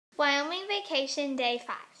vacation, day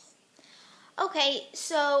 5. Okay,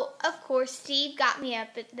 so of course Steve got me up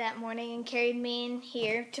that morning and carried me in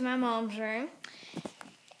here to my mom's room.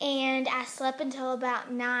 And I slept until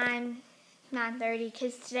about 9:30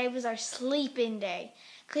 because today was our sleep-in day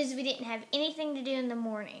because we didn't have anything to do in the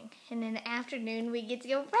morning. And in the afternoon we get to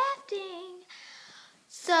go rafting.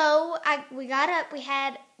 So we got up, we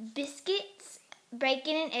had biscuits,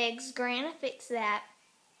 bacon, and eggs. Grandma fixed that.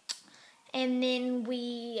 And then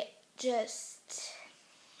we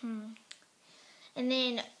and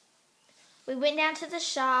then we went down to the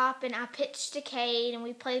shop and I pitched a Kate and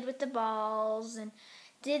we played with the balls and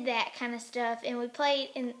did that kind of stuff. And we played,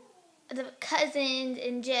 and the cousins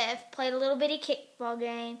and Jeff played a little bitty kickball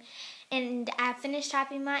game. And I finished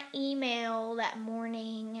typing my email that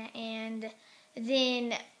morning. And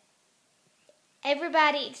then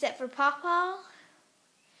everybody except for Papa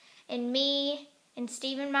and me and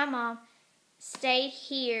Steve and my mom stayed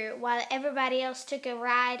here while everybody else took a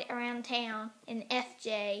ride around town in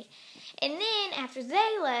FJ. And then after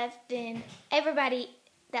they left, then everybody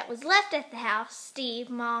that was left at the house,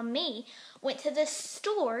 Steve, Mom, me, went to the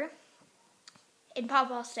store, and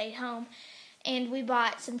Papa stayed home. And we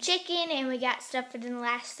bought some chicken, and we got stuff for the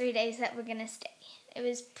last 3 days that we're going to stay. It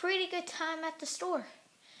was a pretty good time at the store.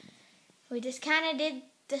 We just kind of did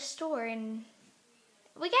the store, and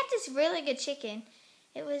we got this really good chicken.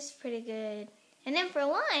 It was pretty good. And then for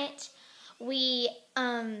lunch, we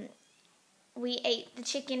ate the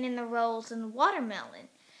chicken and the rolls and the watermelon.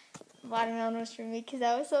 Watermelon was for me because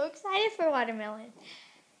I was so excited for watermelon.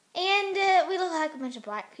 And we looked like a bunch of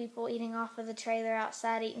black people eating off of the trailer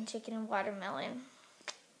outside, eating chicken and watermelon.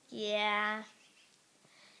 Yeah,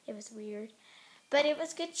 it was weird. But it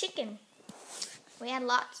was good chicken. We had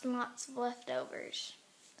lots and lots of leftovers.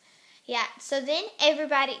 Yeah, so then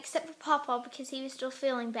everybody, except for Papa, because he was still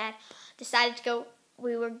feeling bad, decided to go.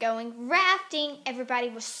 We were going rafting. Everybody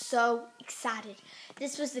was so excited.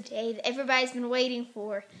 This was the day that everybody's been waiting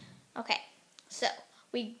for. Okay, so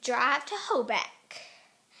we drive to Hoback,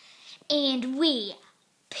 and we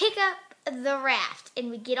pick up the raft, and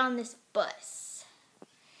we get on this bus.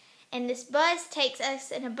 And this bus takes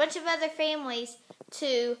us and a bunch of other families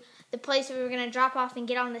to the place where we were going to drop off and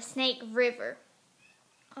get on the Snake River.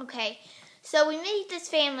 Okay, so we meet this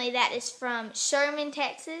family that is from Sherman,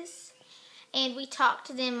 Texas, and we talk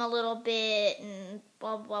to them a little bit and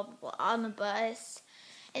blah, blah, blah on the bus.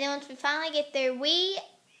 And then once we finally get there,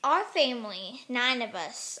 our family, 9 of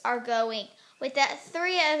us, are going with that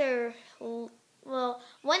 3 other, well,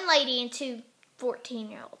 1 lady and 2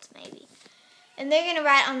 14-year-olds maybe. And they're going to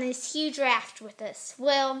ride on this huge raft with us.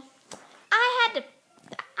 Well, I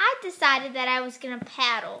decided that I was going to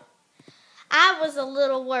paddle. I was a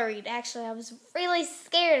little worried. Actually, I was really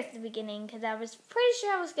scared at the beginning because I was pretty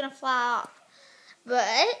sure I was going to fly off.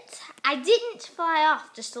 But I didn't fly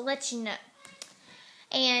off, just to let you know.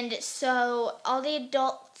 And so all the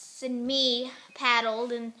adults and me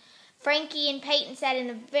paddled, and Frankie and Peyton sat in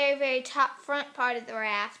the very, very top front part of the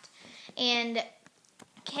raft. And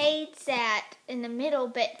Cade sat in the middle,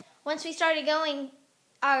 but once we started going,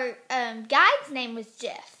 our guide's name was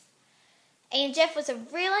Jeff. And Jeff was a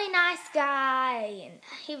really nice guy, and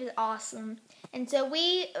he was awesome. And so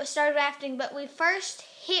we started rafting, but we first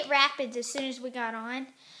hit rapids as soon as we got on.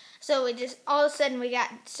 So it just, all of a sudden, we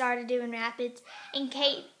started doing rapids, and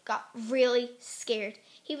Kate got really scared.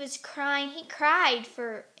 He was crying. He cried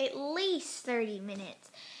for at least 30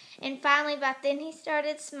 minutes. And finally, about then, he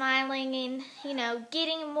started smiling and,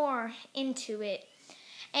 getting more into it.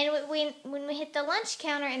 And when we hit the lunch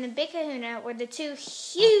counter and the Big Kahuna were the 2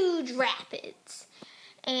 huge rapids.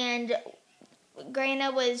 And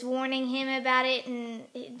Grandma was warning him about it, and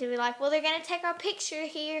they were like, well, they're going to take our picture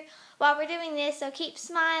here while we're doing this, so keep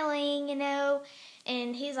smiling,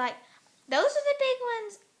 And he's like, those are the big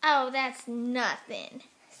ones? Oh, that's nothing.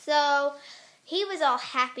 So he was all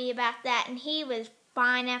happy about that, and he was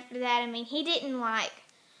fine after that. I mean, he didn't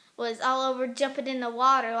was all over jumping in the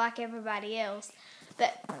water like everybody else.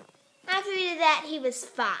 But after we did that, he was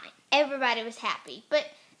fine. Everybody was happy. But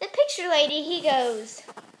the picture lady, he goes,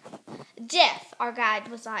 Jeff, our guide,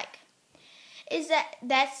 was like,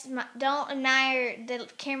 don't admire the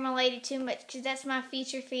camera lady too much because that's my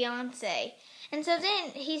future fiance. And so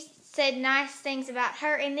then he said nice things about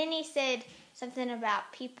her, and then he said something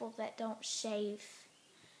about people that don't shave.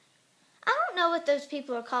 I don't know what those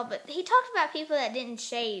people are called, but he talked about people that didn't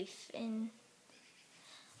shave, and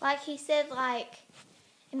he said,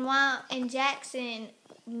 in Jackson,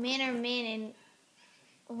 men are men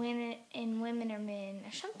and women are men,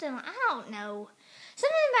 or something. I don't know.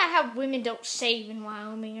 Something about how women don't shave in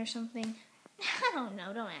Wyoming or something. I don't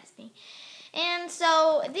know. Don't ask me. And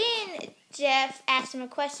so then Jeff asked him a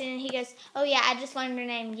question, and he goes, "Oh yeah, I just learned her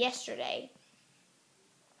name yesterday."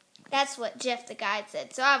 That's what Jeff the guide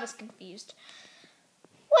said, so I was confused.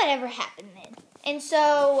 Whatever happened then. And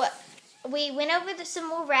so we went over to some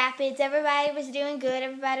more rapids. Everybody was doing good.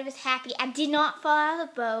 Everybody was happy. I did not fall out of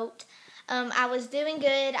the boat. I was doing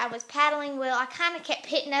good. I was paddling well. I kind of kept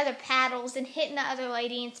hitting other paddles and hitting the other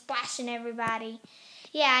lady and splashing everybody.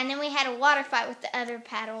 Yeah, and then we had a water fight with the other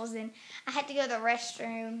paddles, and I had to go to the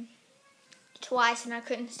restroom twice, and I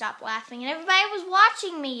couldn't stop laughing. And everybody was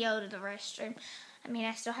watching me go to the restroom. I mean,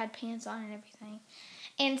 I still had pants on and everything.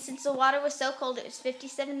 And since the water was so cold, it was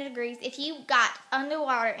 57 degrees. If you got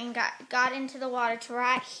underwater and got into the water to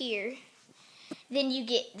right here, then you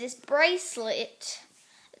get this bracelet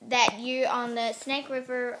that you're on the Snake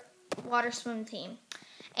River water swim team.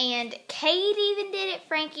 And Kate even did it,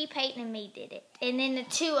 Frankie, Peyton, and me did it. And then the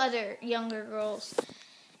 2 other younger girls.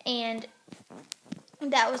 And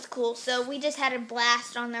that was cool. So we just had a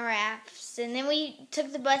blast on the rafts. And then we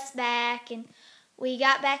took the bus back, and we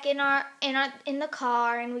got back in the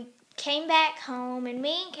car, and we came back home, and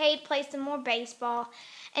me and Kate played some more baseball.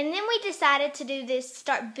 And then we decided to do this,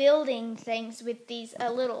 start building things with these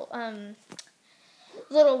little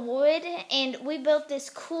wood, and we built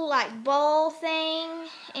this cool like ball thing,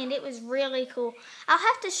 and it was really cool. I'll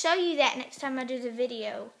have to show you that next time I do the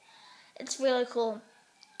video. It's really cool.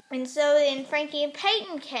 And so then Frankie and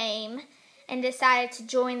Peyton came and decided to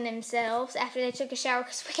join themselves after they took a shower,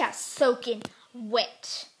 because we got soaking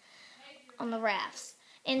wet on the rafts.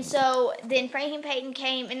 And so then Frankie and Peyton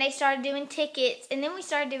came, and they started doing tickets, and then we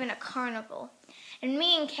started doing a carnival. And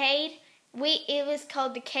me and Cade, it was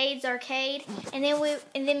called the Cade's Arcade, and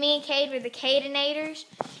then me and Cade were the Cadenators,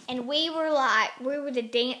 and we were the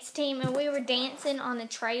dance team, and we were dancing on the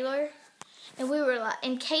trailer,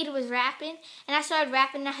 and Cade was rapping, and I started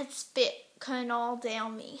rapping, and I had spit coming all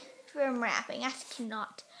down me from rapping. I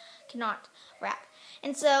cannot rap.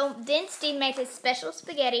 And so then Steve made his special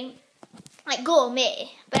spaghetti, like gourmet,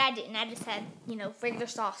 but I didn't. I just had, regular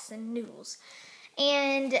sauce and noodles.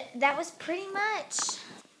 And that was pretty much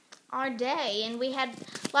our day. And we had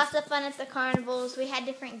lots of fun at the carnivals. We had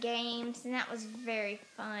different games, and that was very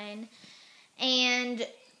fun. And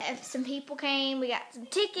if some people came, we got some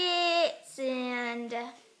tickets, and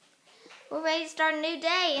we're ready to start a new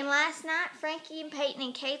day. And last night, Frankie and Peyton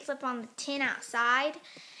and Kate slept on the tent outside.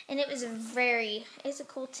 And it's a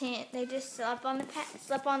cool tent. They just slept on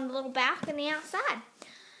the little balcony outside.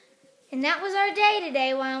 And that was our day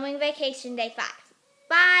today, Wyoming Vacation Day 5.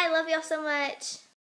 Bye. Love y'all so much.